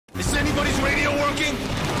anybody's radio working?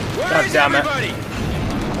 Where God is damn it. everybody?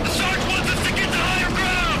 The Sarge wants us to get to higher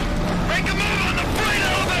ground! Make a move on the freight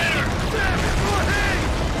elevator!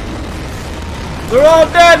 They're all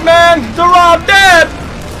dead, man! They're all dead!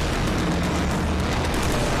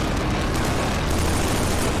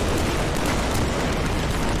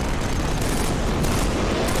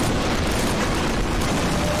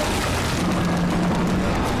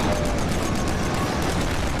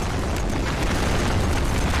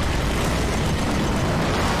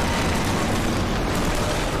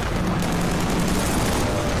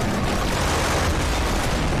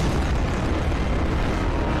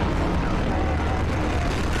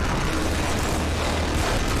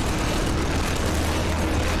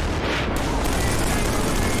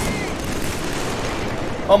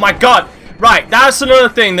 Oh my god! Right, that's another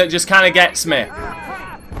thing that just kind of gets me.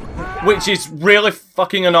 Which is really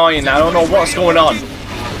fucking annoying. I don't know what's going on.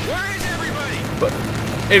 But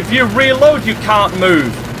if you reload, you can't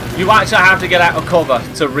move. You actually have to get out of cover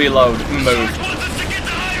to reload and move.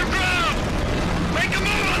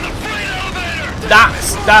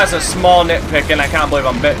 That's a small nitpick, and I can't believe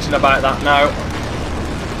I'm bitching about that now.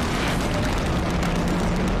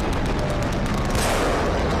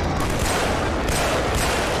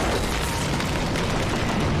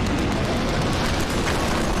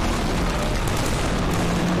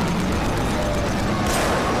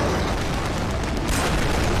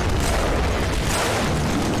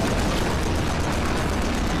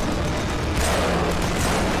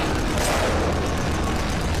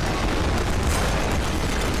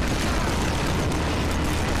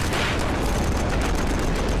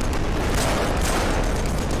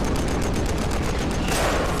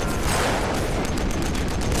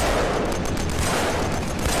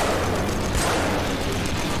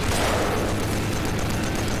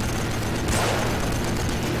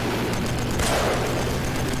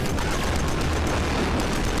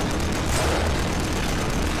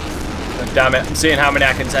 Damn it, I'm seeing how many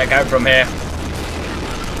I can take out from here.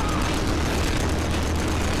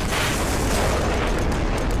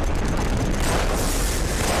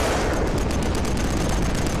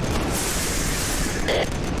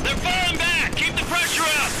 They're falling back! Keep the pressure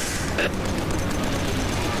up!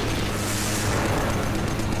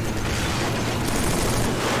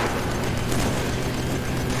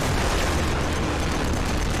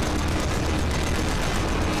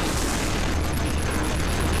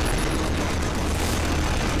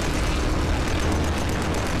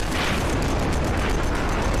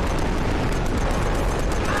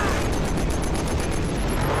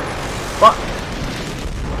 What?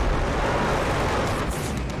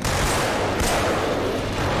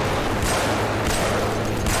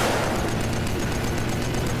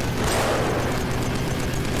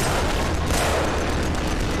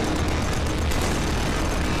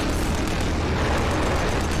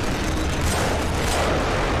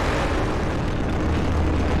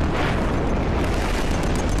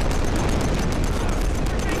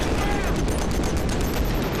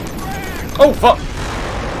 Oh, fuck!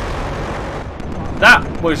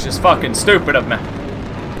 That was just fucking stupid of me.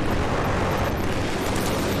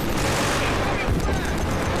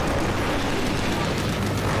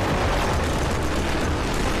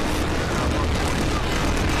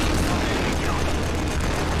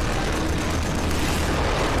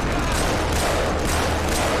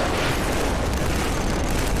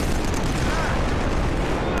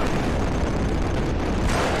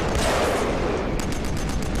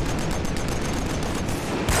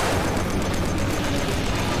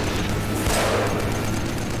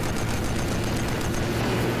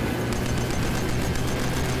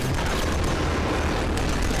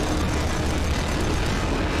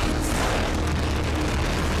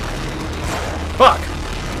 Fuck!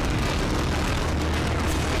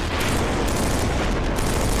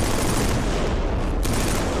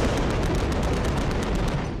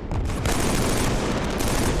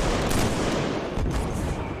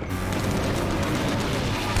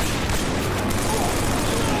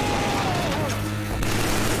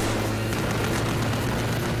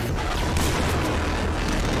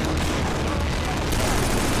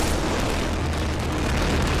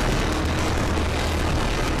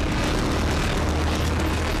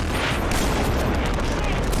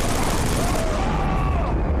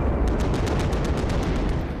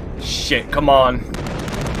 Shit, come on.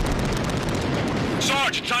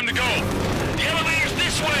 Sarge, it's time to go. The elevator's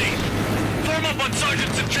this way. Form up on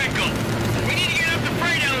Sergeant Zinchenko. We need to get up the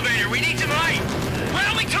freight elevator. We need to fight.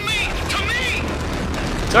 Rally to me! To me!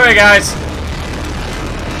 Sorry, guys.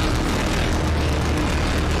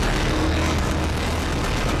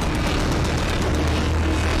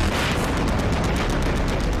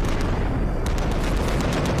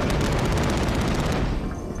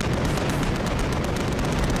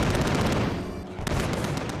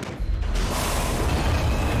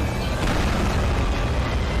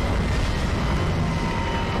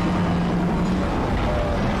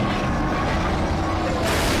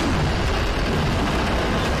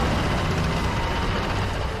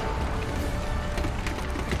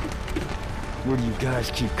 you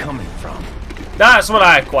guys keep coming from? That's what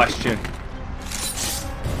I question.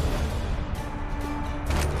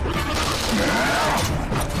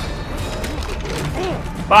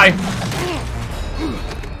 Bye.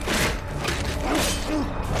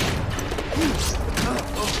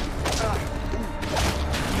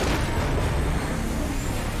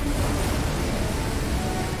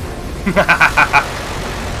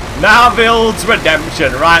 Narville's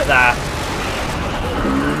redemption right there.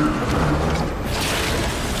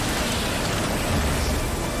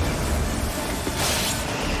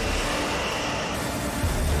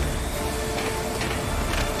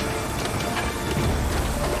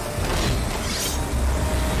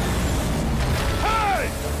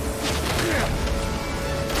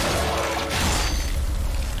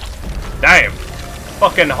 Damn.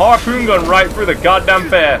 Fucking harpoon gun right through the goddamn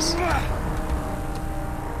face.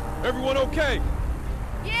 Everyone okay?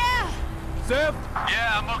 Yeah. Zev?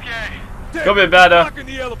 Yeah, I'm okay. Could be better. Lock in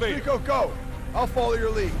the elevator. Nico, go. I'll follow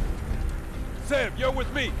your lead. Zev, you're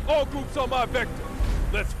with me. All groups on my vector.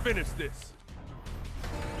 Let's finish this.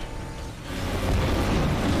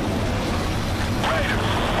 Raiders,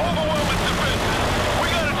 overwhelming defenses. We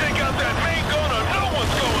gotta take out that main gun or no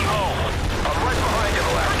one's going home. I'm right behind you,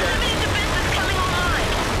 Alaska. Enemy defenses coming online.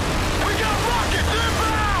 We got rockets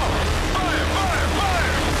inbound! Fire, fire,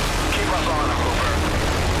 fire! Keep us on them, Hooper.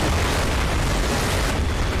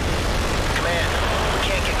 Command, we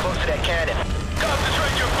can't get close to that cannon.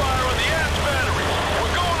 Concentrate your fire on the aft batteries.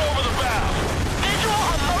 We're going over the bow. Visual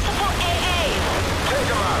on multiple AAs. Take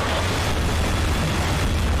them out.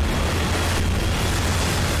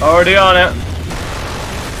 Already on it.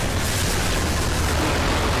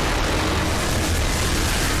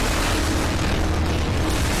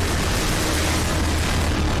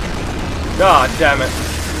 God damn it.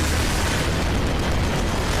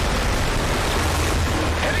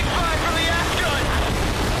 Heading fire from the aft gun.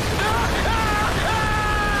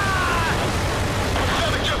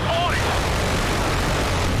 Something just boarding.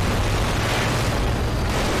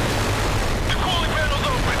 The cooling panel's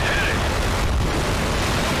open. Hit it.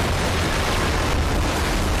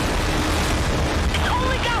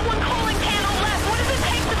 Only got one cooling panel left. What does it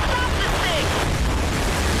take to stop this thing?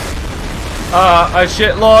 A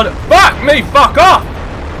shitload. Fuck me, fuck off!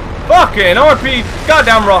 Fucking RP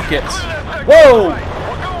goddamn rockets. Whoa! We're going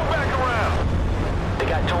back around. They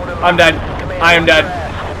got towed in I'm dead. I am dead.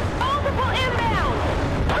 Multiple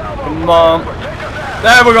inbound. Come on.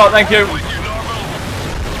 There we go, thank you. With you, Norville.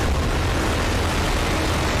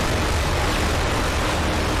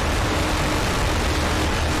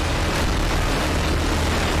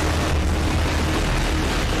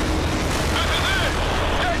 This is it.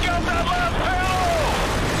 Take out that last panel.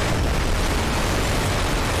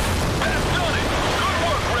 That's done it. Good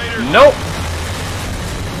work, Raiders. Nope.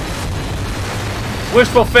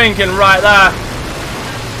 Wishful thinking right there.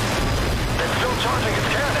 It's still charging its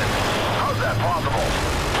cannon. How's that possible?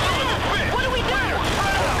 What do we do?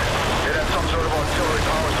 It has some sort of auxiliary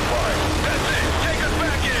power supply. That's it. Take us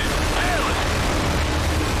back in. Nail it.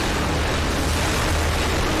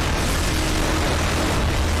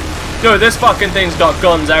 Dude, this fucking thing's got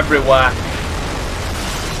guns everywhere.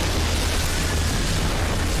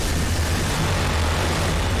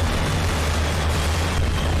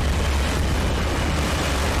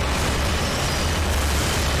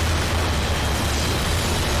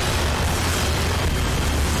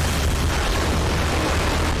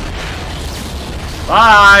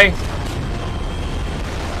 Bye.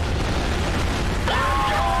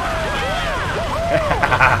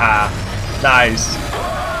 Nice.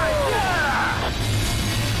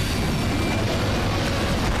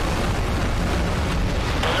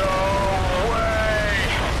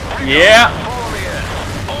 Yeah. Follow me in.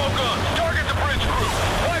 All guns, target the bridge crew.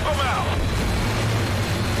 Wipe them out.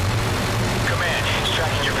 Command, it's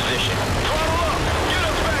tracking your position. Throttle up. Get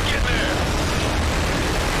us back in there.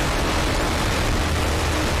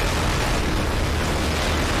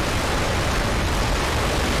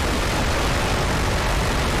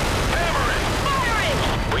 Hammer it. Fire it.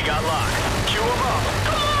 We got lock. Cue them up.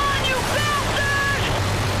 Come on, you bastard!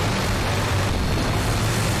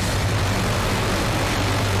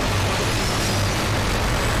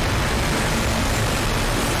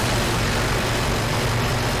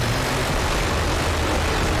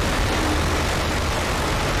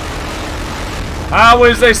 How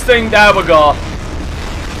is this thing? There we go.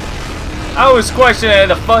 I was questioning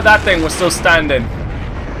the fuck that thing was still standing.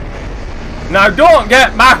 Now don't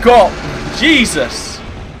get back up. Jesus.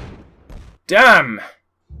 Damn.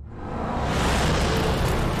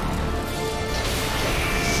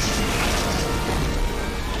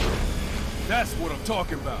 That's what I'm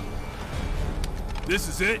talking about. This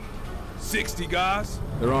is it? 60 guys?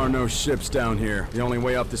 There are no ships down here. The only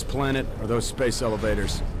way up this planet are those space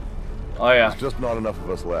elevators. Oh yeah. There's just not enough of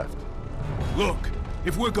us left. Look,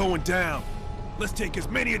 if we're going down, let's take as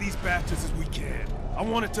many of these bastards as we can. I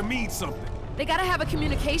want it to mean something. They gotta have a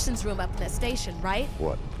communications room up in that station, right?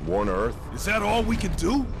 What, warn Earth? Is that all we can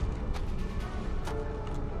do?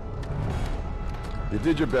 You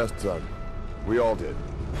did your best, son. We all did.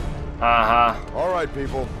 Uh-huh. All right,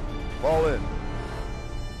 people. Fall in.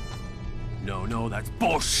 No, that's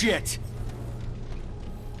bullshit!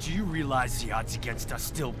 Do you realize the odds against us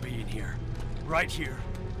still being here? Right here.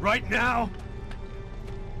 Right now?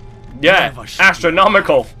 Yeah,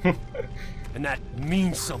 astronomical. And that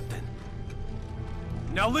means something.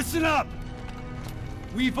 Now listen up!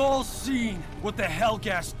 We've all seen what the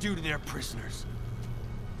Hellgas do to their prisoners.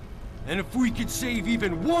 And if we could save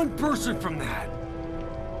even one person from that...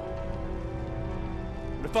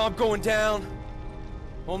 And if I'm going down,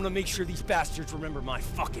 I'm gonna make sure these bastards remember my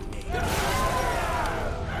fucking name.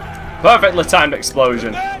 Perfectly timed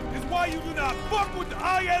explosion. That is why you do not fuck with the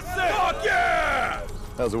ISS! Fuck yeah!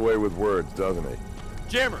 Has a way with words, doesn't he?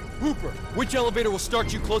 Jammer, Hooper, which elevator will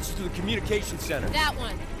start you closest to the communications center? That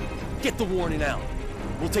one. Get the warning out.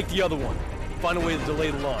 We'll take the other one. Find a way to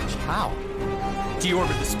delay the launch. How?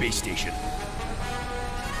 Deorbit the space station.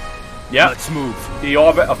 Yep. Let's move.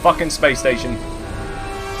 Deorbit a fucking space station.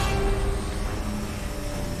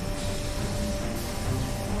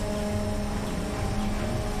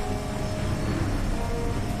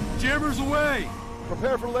 Jammers away!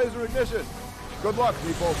 Prepare for laser ignition. Good luck,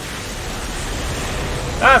 people.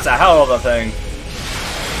 That's a hell of a thing.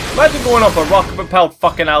 Imagine going up a rocket-propelled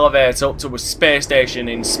fucking elevator up to a space station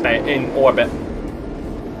in orbit.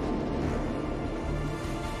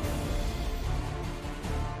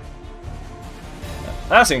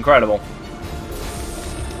 That's incredible.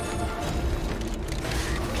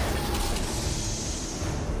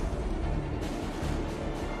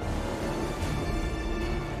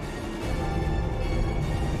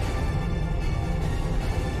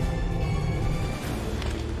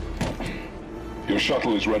 Your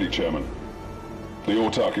shuttle is ready, Chairman. The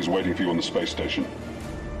Autark is waiting for you on the space station.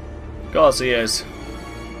 Of course he is.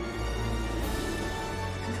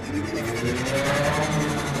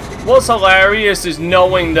 What's hilarious is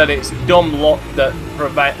knowing that it's dumb luck that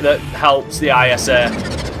helps the ISA.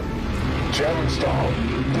 Chairman Stahl,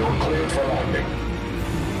 you're cleared for landing.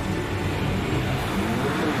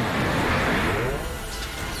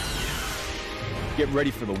 Get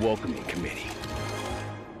ready for the welcoming committee.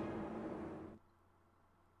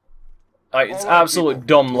 It's absolute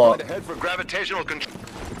dumb luck. Head for gravitational control.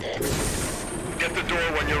 Get the door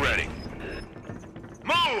when you're ready.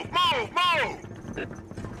 Move! Move! Move!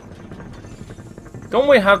 Don't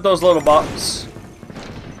we have those little bots?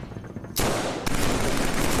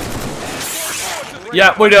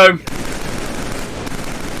 Yeah, we do.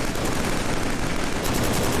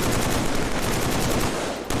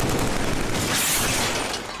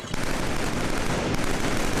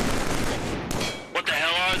 What the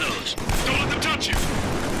hell are those? Don't let them touch you!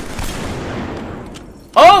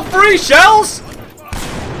 Oh, free shells!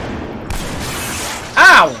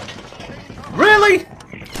 Ow! Really?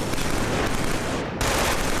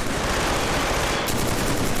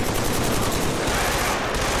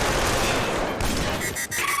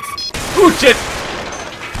 Oh shit!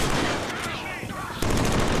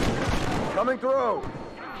 Coming through.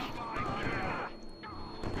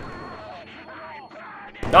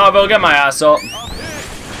 No, they'll get my ass up.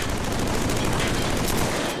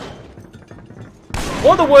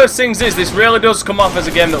 One of the worst things is this really does come off as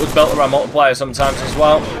a game that was built around multiplayer sometimes as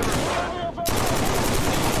well.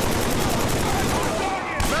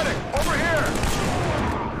 Medic, over here.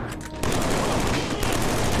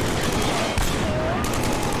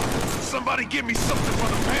 Somebody give me something for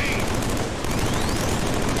the pain!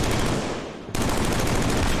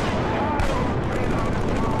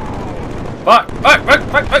 Fuck! Fuck! Fuck!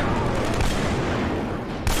 Fuck! Fuck!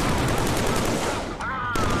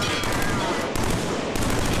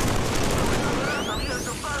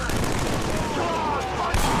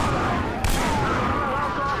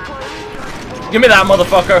 Give me that,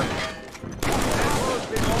 motherfucker!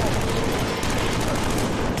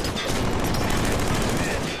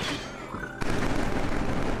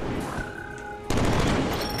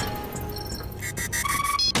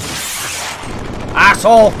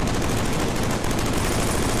 Asshole!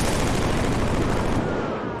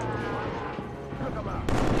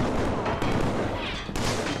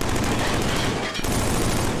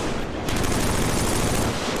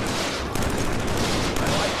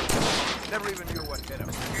 Never even knew what hit him.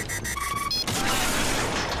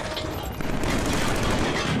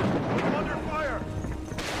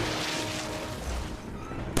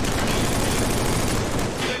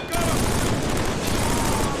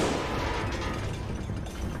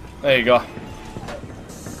 There you go.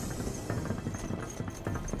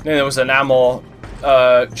 Then there was an ammo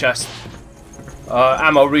chest.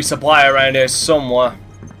 Ammo resupply around here somewhere.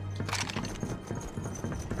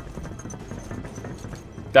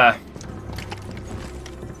 There.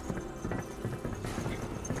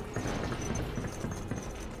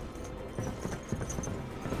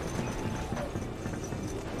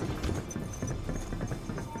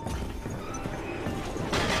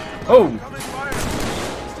 Oh!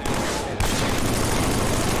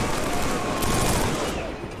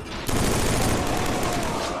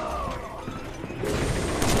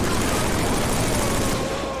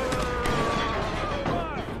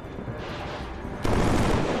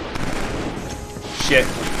 Shit.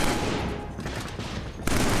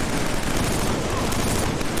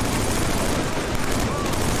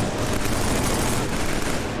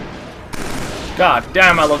 God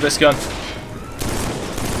damn, I love this gun.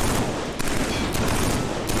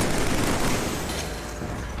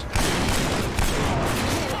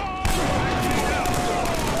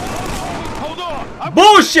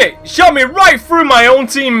 Bullshit! Shot me right through my own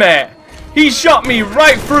teammate. He shot me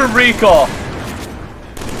right through Rico.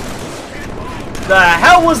 The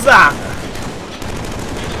hell was that?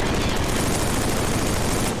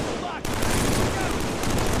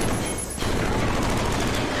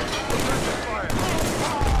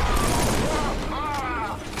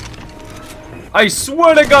 I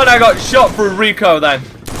swear to God I got shot through Rico then.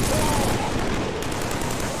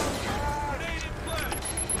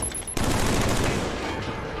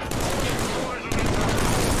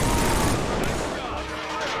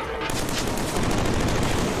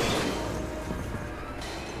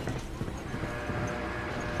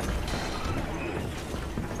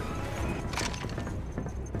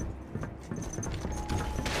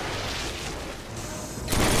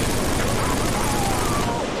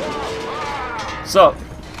 What's up?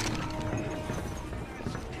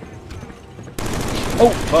 Oh,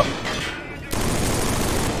 fuck.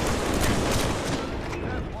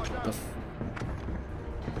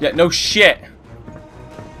 Yeah, no shit.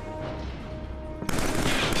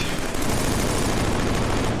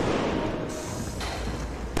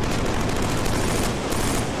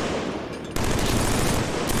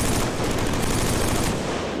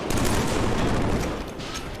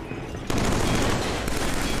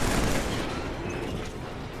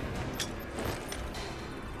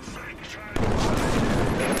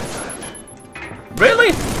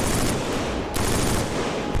 Really?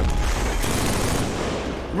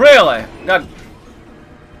 Really? God.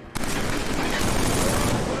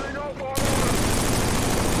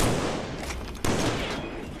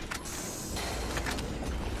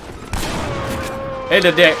 Hit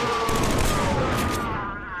the dick.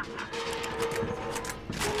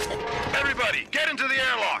 Everybody, get into the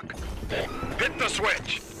airlock. Hit the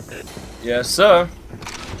switch. Yes, sir.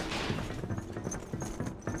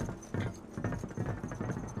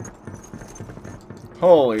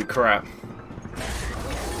 Holy crap.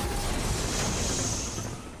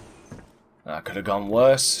 That could have gone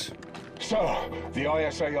worse. Sir, the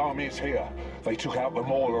ISA army is here. They took out the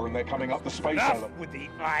Mauler and they're coming up the space Enough element. with the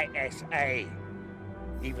ISA.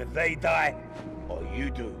 Either they die, or you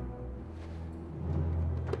do.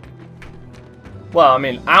 Well, I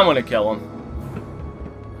mean, I'm gonna kill him.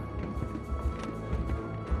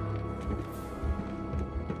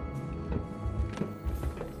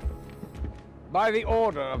 By the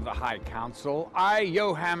order of the High Council, I,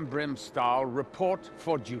 Johann Brimstall, report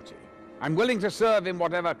for duty. I'm willing to serve in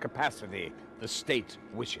whatever capacity the state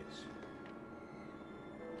wishes.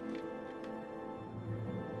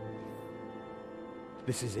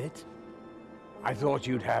 This is it? I thought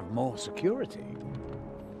you'd have more security.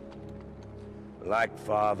 Like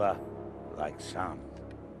father, like son.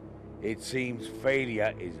 It seems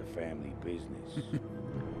failure is a family business.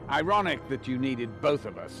 Ironic that you needed both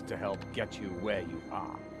of us to help get you where you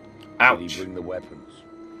are. Did he Ouch. bring the weapons?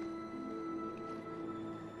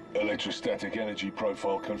 Electrostatic energy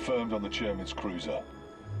profile confirmed on the chairman's cruiser.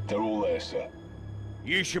 They're all there, sir.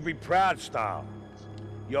 You should be proud, Stahl.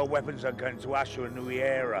 Your weapons are going to usher a new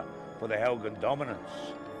era for the Helgen dominance.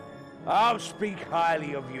 I'll speak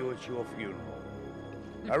highly of you at your funeral.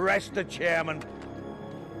 Arrest the chairman.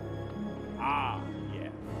 Ah,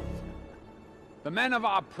 yes. The men of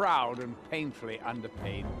our proud and painfully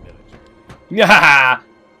underpaid military. Yeah.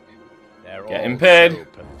 They're Getting all paid. so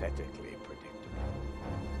pathetically predictable.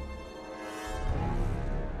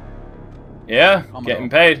 Yeah, Commodore, getting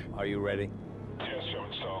paid. Are you ready? Yes, sir,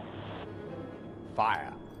 install.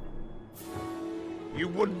 Fire. You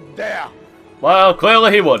wouldn't dare. Well,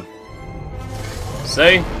 clearly he would.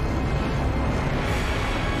 See?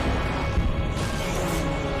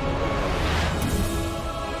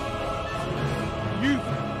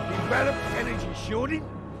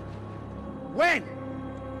 When?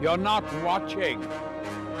 You're not watching.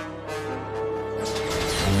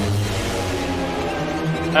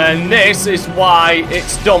 And this is why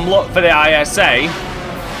it's dumb luck for the ISA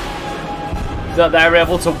that they're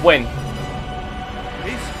able to win.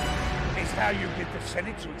 This is how you get the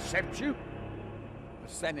Senate to accept you?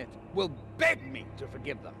 The Senate will beg me to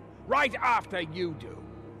forgive them, right after you do.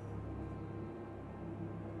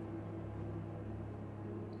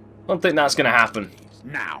 I don't think that's gonna happen.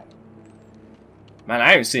 Now. Man,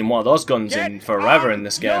 I haven't seen one of those guns in forever in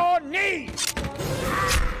this game. Your knees!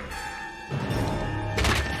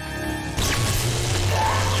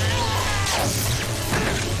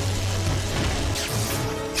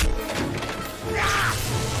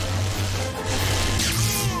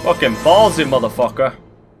 Fucking ballsy, motherfucker.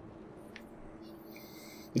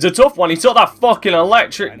 It's a tough one. He took that fucking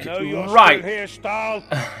electric right, here, Stahl.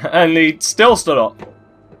 and he still stood up.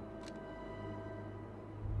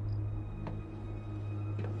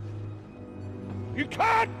 You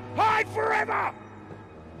can't hide forever!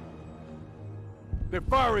 They're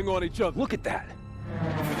firing on each other. Look at that.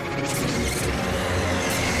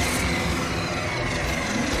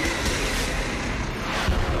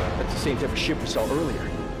 That's the same type of ship we saw earlier.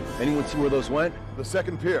 Anyone see where those went? The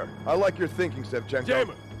second pier. I like your thinking, Sevchenko.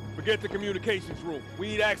 Damn it! Forget the communications room. We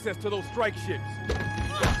need access to those strike ships.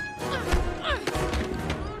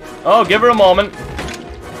 Oh, give her a moment.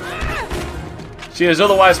 She is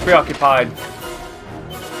otherwise preoccupied.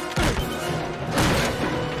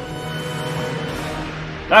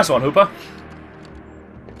 Nice one, Hooper.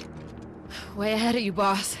 Way ahead of you,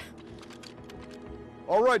 boss.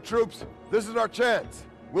 All right, troops. This is our chance.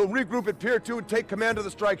 We'll regroup at Pier 2 and take command of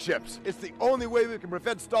the strike ships. It's the only way we can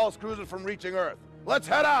prevent Stahl's cruisers from reaching Earth. Let's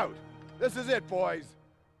head out! This is it, boys.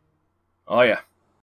 Oh, yeah.